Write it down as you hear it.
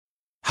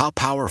How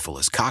powerful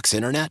is Cox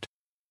Internet?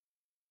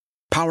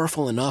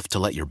 Powerful enough to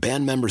let your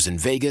band members in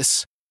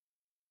Vegas,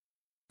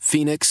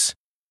 Phoenix,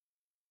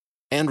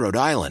 and Rhode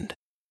Island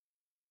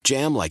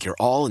jam like you're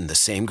all in the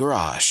same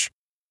garage.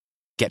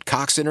 Get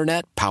Cox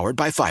Internet powered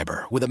by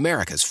fiber with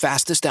America's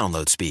fastest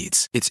download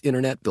speeds. It's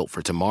internet built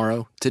for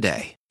tomorrow,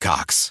 today.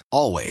 Cox,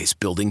 always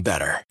building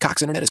better.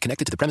 Cox Internet is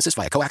connected to the premises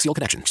via coaxial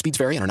connection. Speeds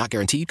vary and are not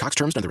guaranteed. Cox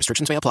terms and other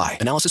restrictions may apply.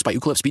 Analysis by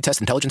Ookla Speed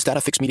Test Intelligence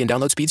Data. Fixed median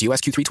download speeds. US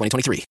Q3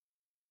 2023.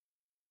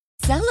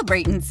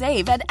 Celebrate and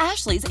save at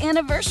Ashley's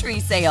Anniversary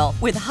Sale.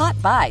 With Hot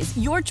Buys,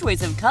 your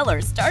choice of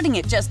colors starting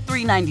at just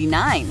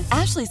 $3.99.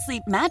 Ashley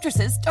Sleep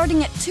mattresses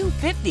starting at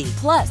 $2.50.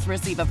 Plus,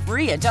 receive a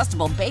free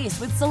adjustable base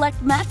with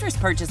select mattress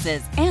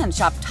purchases. And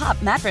shop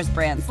top mattress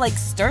brands like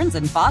Stearns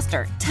 &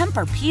 Foster,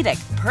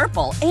 Tempur-Pedic,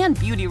 Purple, and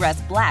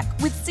Beautyrest Black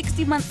with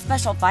 60-month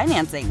special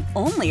financing.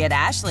 Only at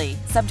Ashley.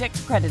 Subject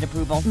to credit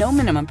approval. No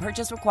minimum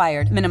purchase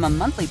required. Minimum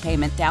monthly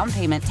payment, down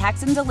payment,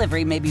 tax, and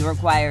delivery may be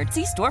required.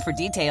 See store for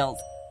details.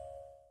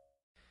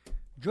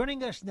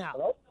 Joining us now,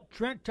 Hello?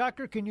 Trent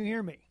Tucker. Can you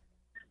hear me?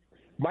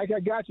 Mike, I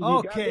got you.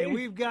 Okay,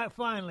 we've got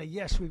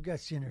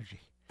synergy.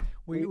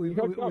 We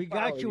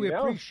got you. We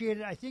appreciate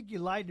it. I think you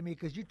lied to me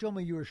because you told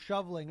me you were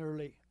shoveling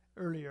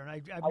earlier, and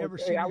I've never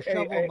seen you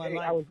shovel in my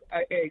life.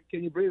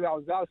 Can you believe I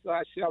was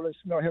outside shoveling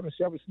snow? I haven't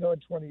shoveled snow in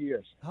 20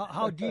 years.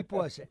 How deep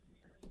was it?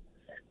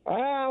 I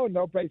don't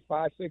know, probably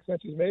 5-6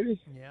 inches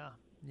maybe. Yeah.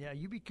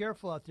 You be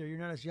careful out there. You're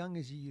not as young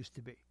as you used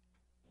to be.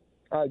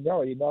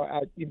 No,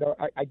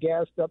 I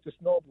gassed up the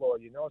snowblower,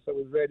 so it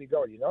was ready to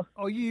go,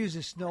 Oh, you use a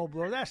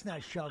snowblower. That's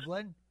not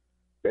shoveling.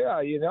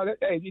 Yeah,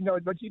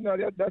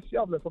 that's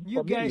shoveling for me.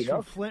 You guys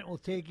from Flint will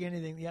take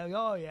anything.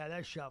 Yeah,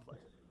 that's shoveling.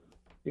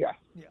 Yeah,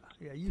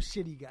 you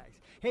city guys.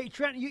 Hey,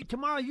 Trent,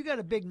 tomorrow you got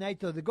a big night,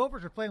 though. The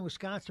Gophers are playing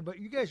Wisconsin, but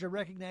you guys are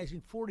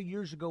recognizing 40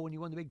 years ago when you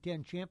won the Big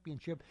Ten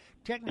championship,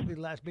 technically the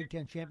last Big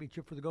Ten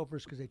championship for the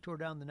Gophers because they tore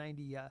down the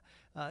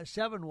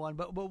 97 one.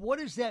 But what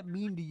does that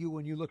mean to you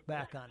when you look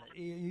back on it?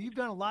 You've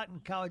done a lot in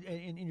college,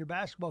 in your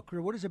basketball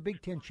career. What does a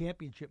Big Ten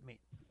championship mean?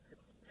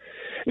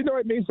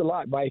 It means a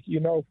lot, Mike.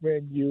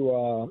 When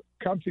you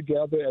come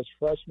together as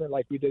freshmen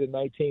like we did in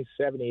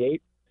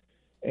 1978,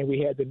 and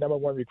we had the number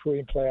one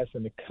recruiting class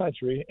in the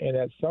country. And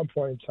at some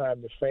point in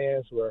time, the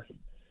fans were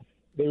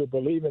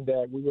believing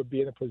that we would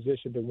be in a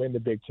position to win the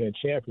Big Ten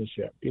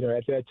championship.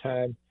 At that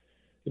time,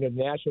 the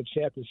national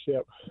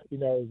championship,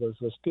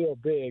 was still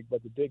big,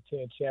 but the Big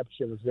Ten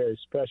championship was very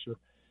special.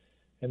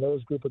 And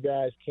those group of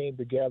guys came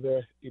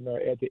together,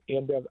 at the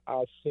end of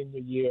our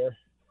senior year,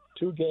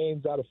 2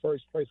 games out of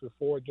first place with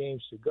 4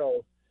 games to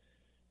go.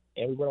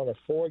 And we went on a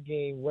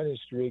 4-game winning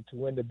streak to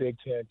win the Big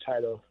Ten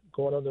title,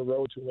 going on the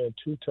road to win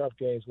 2 tough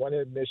games, one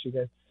in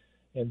Michigan,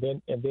 and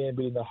then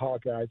beating the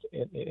Hawkeyes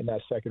in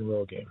that second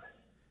road game.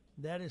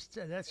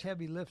 That's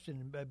heavy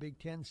lifting by Big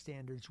Ten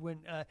standards. When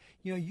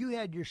you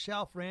had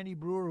yourself, Randy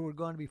Brewer, who were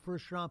going to be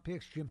first-round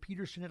picks. Jim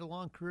Peterson had a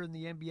long career in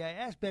the NBA. I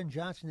asked Ben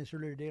Johnson this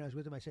earlier today when I was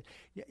with him. I said,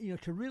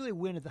 to really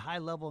win at the high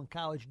level in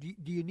college,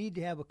 do you need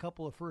to have a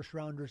couple of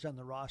first-rounders on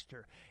the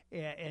roster?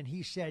 And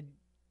he said,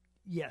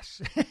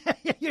 yes.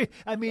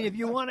 I mean, if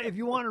you want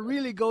to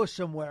really go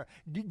somewhere,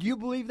 do you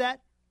believe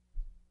that?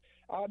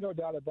 No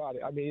doubt about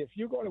it. I mean, if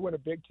you're going to win a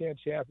Big Ten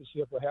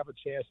championship or have a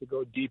chance to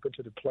go deep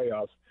into the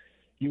playoffs,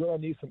 you're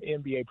going to need some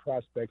NBA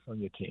prospects on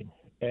your team.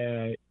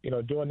 And,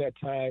 during that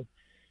time,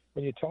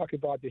 when you talk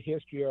about the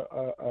history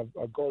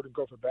of Golden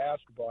Gopher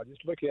basketball,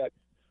 just look at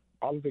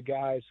all of the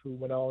guys who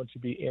went on to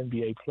be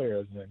NBA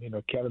players.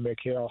 And, Kevin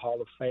McHale, Hall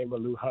of Famer,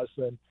 Lou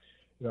Hudson,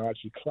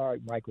 Archie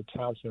Clark, Michael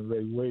Thompson,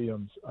 Ray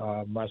Williams,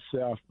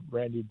 myself,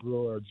 Randy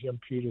Brewer, Jim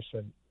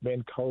Peterson,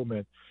 Ben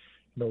Coleman,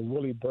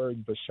 Willie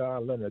Burton,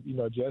 Bashawn Leonard,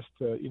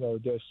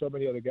 there's so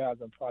many other guys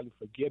I'm probably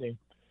forgetting,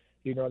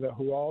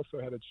 who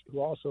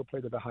also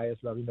played at the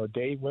highest level.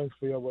 Dave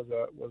Winfield was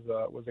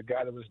a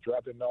guy that was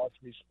drafted in all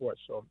 3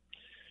 sports. So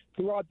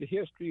throughout the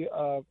history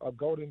of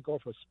Golden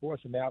Gopher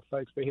sports and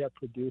athletics, they have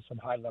produced some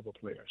high-level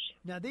players.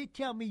 Now, they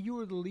tell me you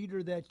were the leader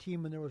of that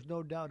team, and there was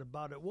no doubt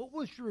about it. What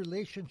was your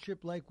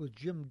relationship like with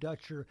Jim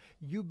Dutcher,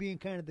 you being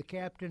kind of the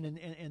captain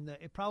and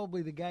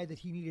probably the guy that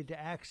he needed to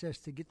access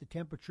to get the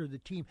temperature of the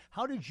team?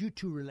 How did you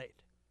two relate?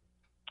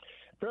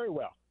 Very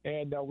well,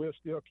 and we're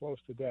still close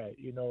today.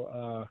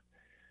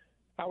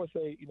 I would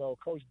say,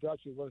 Coach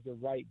Dutcher was the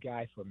right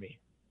guy for me.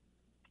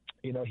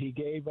 He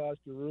gave us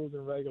the rules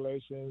and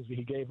regulations.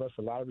 He gave us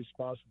a lot of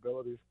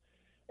responsibilities.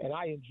 And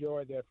I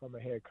enjoyed that from a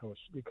head coach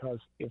because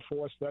it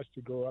forced us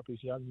to grow up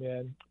as young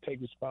men,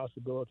 take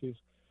responsibilities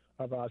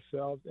of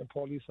ourselves, and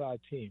police our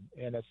team.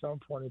 And at some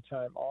point in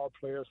time, all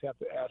players have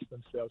to ask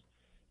themselves,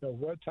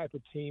 what type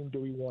of team do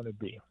we want to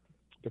be?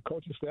 The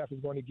coaching staff is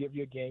going to give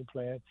you a game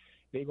plan.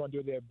 They're going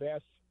to do their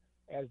best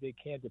as they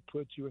can to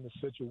put you in a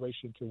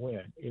situation to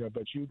win.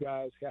 But you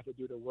guys have to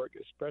do the work,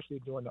 especially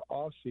during the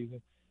off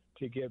season,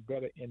 to get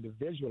better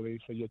individually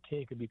so your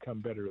team can become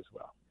better as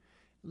well.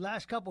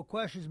 Last couple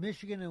questions.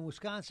 Michigan and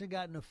Wisconsin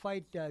got in a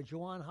fight.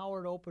 Juwan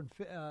Howard open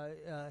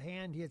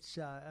hand hits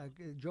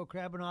Joe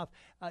Krabbenhoff.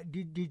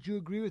 Did you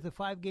agree with the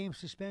 5-game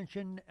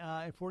suspension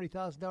and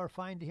 $40,000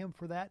 fine to him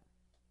for that?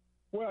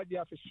 Well,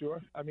 yeah, for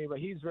sure. I mean, but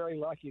he's very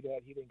lucky that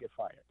he didn't get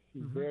fired.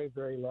 He's very,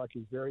 very lucky.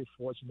 He's very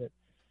fortunate,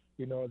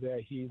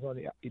 that he's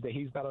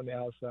not on the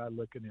outside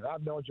looking in.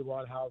 I've known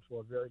Juwan Howard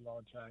for a very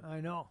long time. I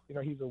know.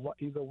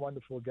 He's a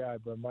wonderful guy.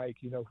 But Mike,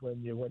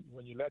 when you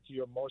let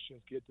your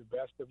emotions get the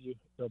best of you,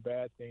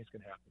 bad things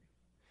can happen.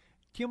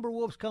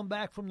 Timberwolves come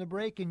back from the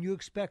break, and you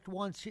expect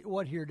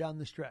what here down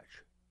the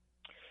stretch?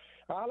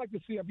 I like to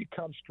see them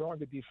become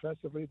stronger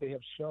defensively. They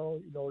have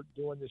shown,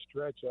 during this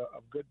stretch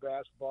of good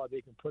basketball,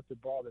 they can put the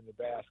ball in the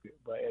basket.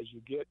 But as you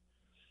get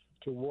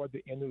toward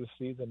the end of the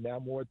season, now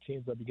more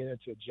teams are beginning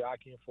to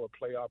jockey for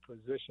a playoff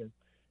position.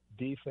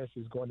 Defense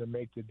is going to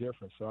make the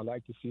difference. So I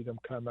like to see them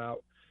come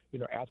out,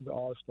 after the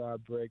All-Star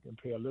break and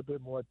pay a little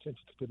bit more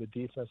attention to the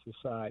defensive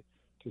side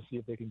to see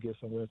if they can get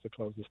some wins to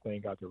close this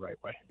thing out the right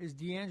way. Is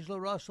D'Angelo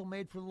Russell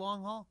made for the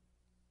long haul?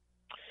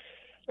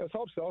 Let's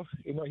hope so.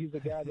 He's a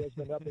guy that's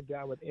been up and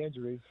down with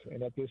injuries,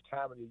 and at this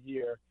time of the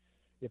year,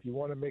 if you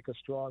want to make a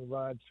strong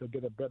run to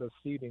get a better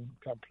seeding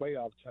come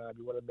playoff time,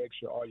 you want to make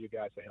sure all your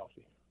guys are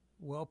healthy.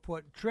 Well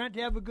put. Trent,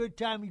 have a good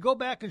time. You go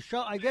back and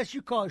I guess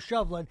you call it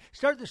shoveling.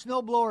 Start the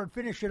snowblower and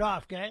finish it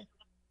off, okay?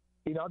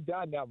 I'm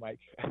done now,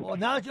 Mike. Well,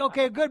 now it's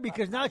okay, good,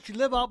 because now that you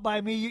live out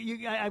by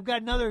me, I've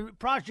got another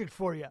project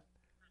for you.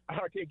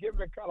 Okay, give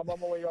me a call. I'm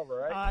on my way over,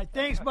 right? All right,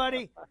 thanks,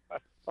 buddy.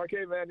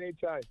 Okay, man,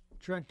 anytime.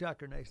 Trent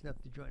Tucker, nice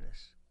enough to join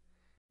us.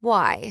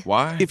 Why?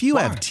 If you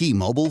have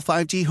T-Mobile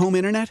 5G home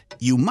internet,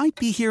 you might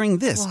be hearing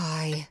this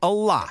Why? a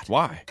lot.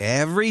 Why?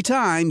 Every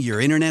time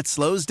your internet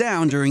slows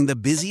down during the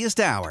busiest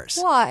hours.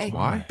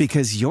 Why?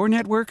 Because your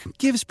network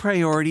gives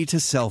priority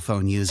to cell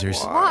phone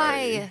users.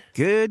 Why?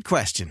 Good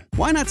question.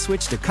 Why not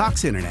switch to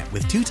Cox Internet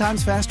with 2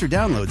 times faster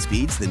download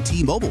speeds than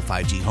T-Mobile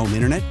 5G home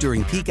internet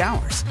during peak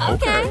hours?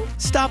 Okay.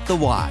 Stop the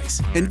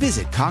whys and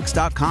visit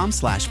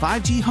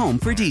cox.com/5G home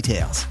for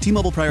details.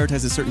 T-Mobile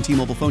prioritizes certain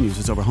T-Mobile phone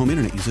users over home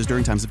internet users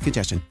during times of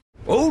congestion.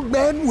 Old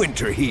Man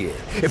Winter here.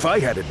 If I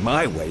had it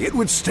my way, it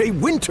would stay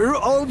winter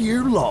all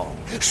year long.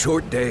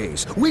 Short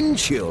days, wind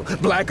chill,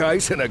 black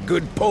ice, and a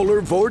good polar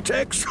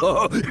vortex.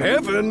 Oh,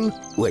 heaven.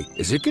 Wait,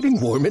 is it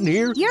getting warm in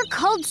here? Your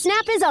cold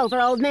snap is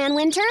over, Old Man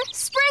Winter.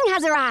 Spring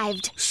has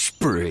arrived.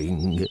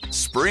 Spring.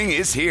 Spring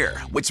is here,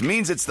 which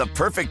means it's the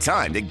perfect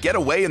time to get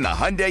away in the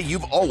Hyundai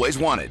you've always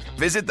wanted.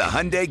 Visit the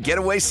Hyundai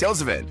Getaway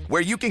Sales Event,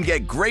 where you can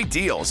get great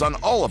deals on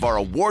all of our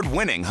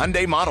award-winning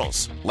Hyundai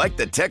models, like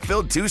the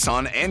tech-filled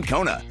Tucson and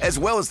Kona, as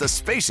well as the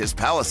spacious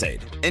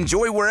Palisade.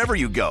 Enjoy wherever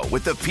you go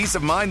with the peace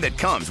of mind that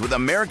comes with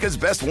America's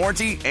best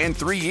warranty and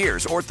 3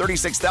 years or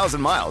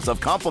 36,000 miles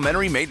of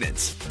complimentary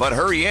maintenance. But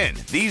hurry in,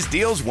 these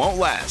deals won't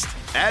last.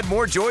 Add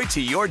more joy to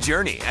your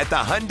journey at the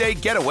Hyundai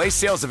Getaway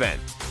Sales Event.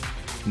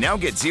 Now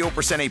get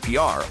 0%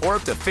 APR or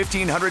up to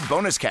 $1,500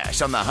 bonus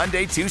cash on the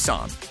Hyundai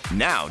Tucson.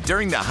 Now,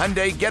 during the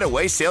Hyundai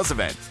Getaway Sales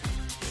Event.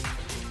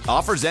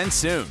 Offers end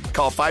soon.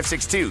 Call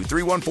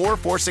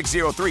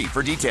 562-314-4603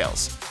 for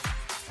details.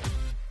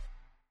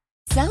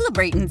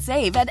 Celebrate and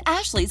save at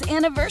Ashley's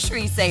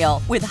Anniversary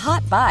Sale. With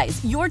Hot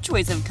Buys, your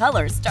choice of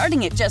colors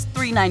starting at just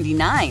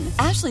 $3.99.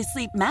 Ashley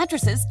Sleep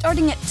mattresses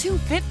starting at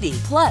 $2.50.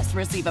 Plus,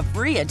 receive a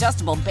free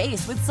adjustable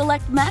base with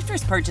select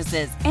mattress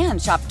purchases. And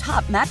shop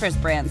top mattress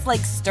brands like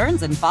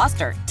Stearns &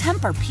 Foster,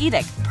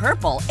 Tempur-Pedic,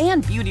 Purple,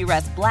 and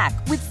Beautyrest Black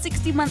with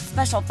 60-month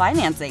special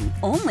financing.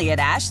 Only at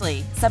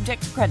Ashley.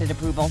 Subject to credit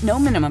approval. No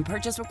minimum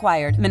purchase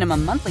required.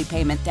 Minimum monthly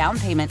payment, down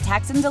payment,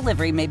 tax, and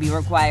delivery may be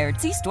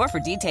required. See store for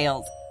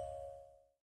details.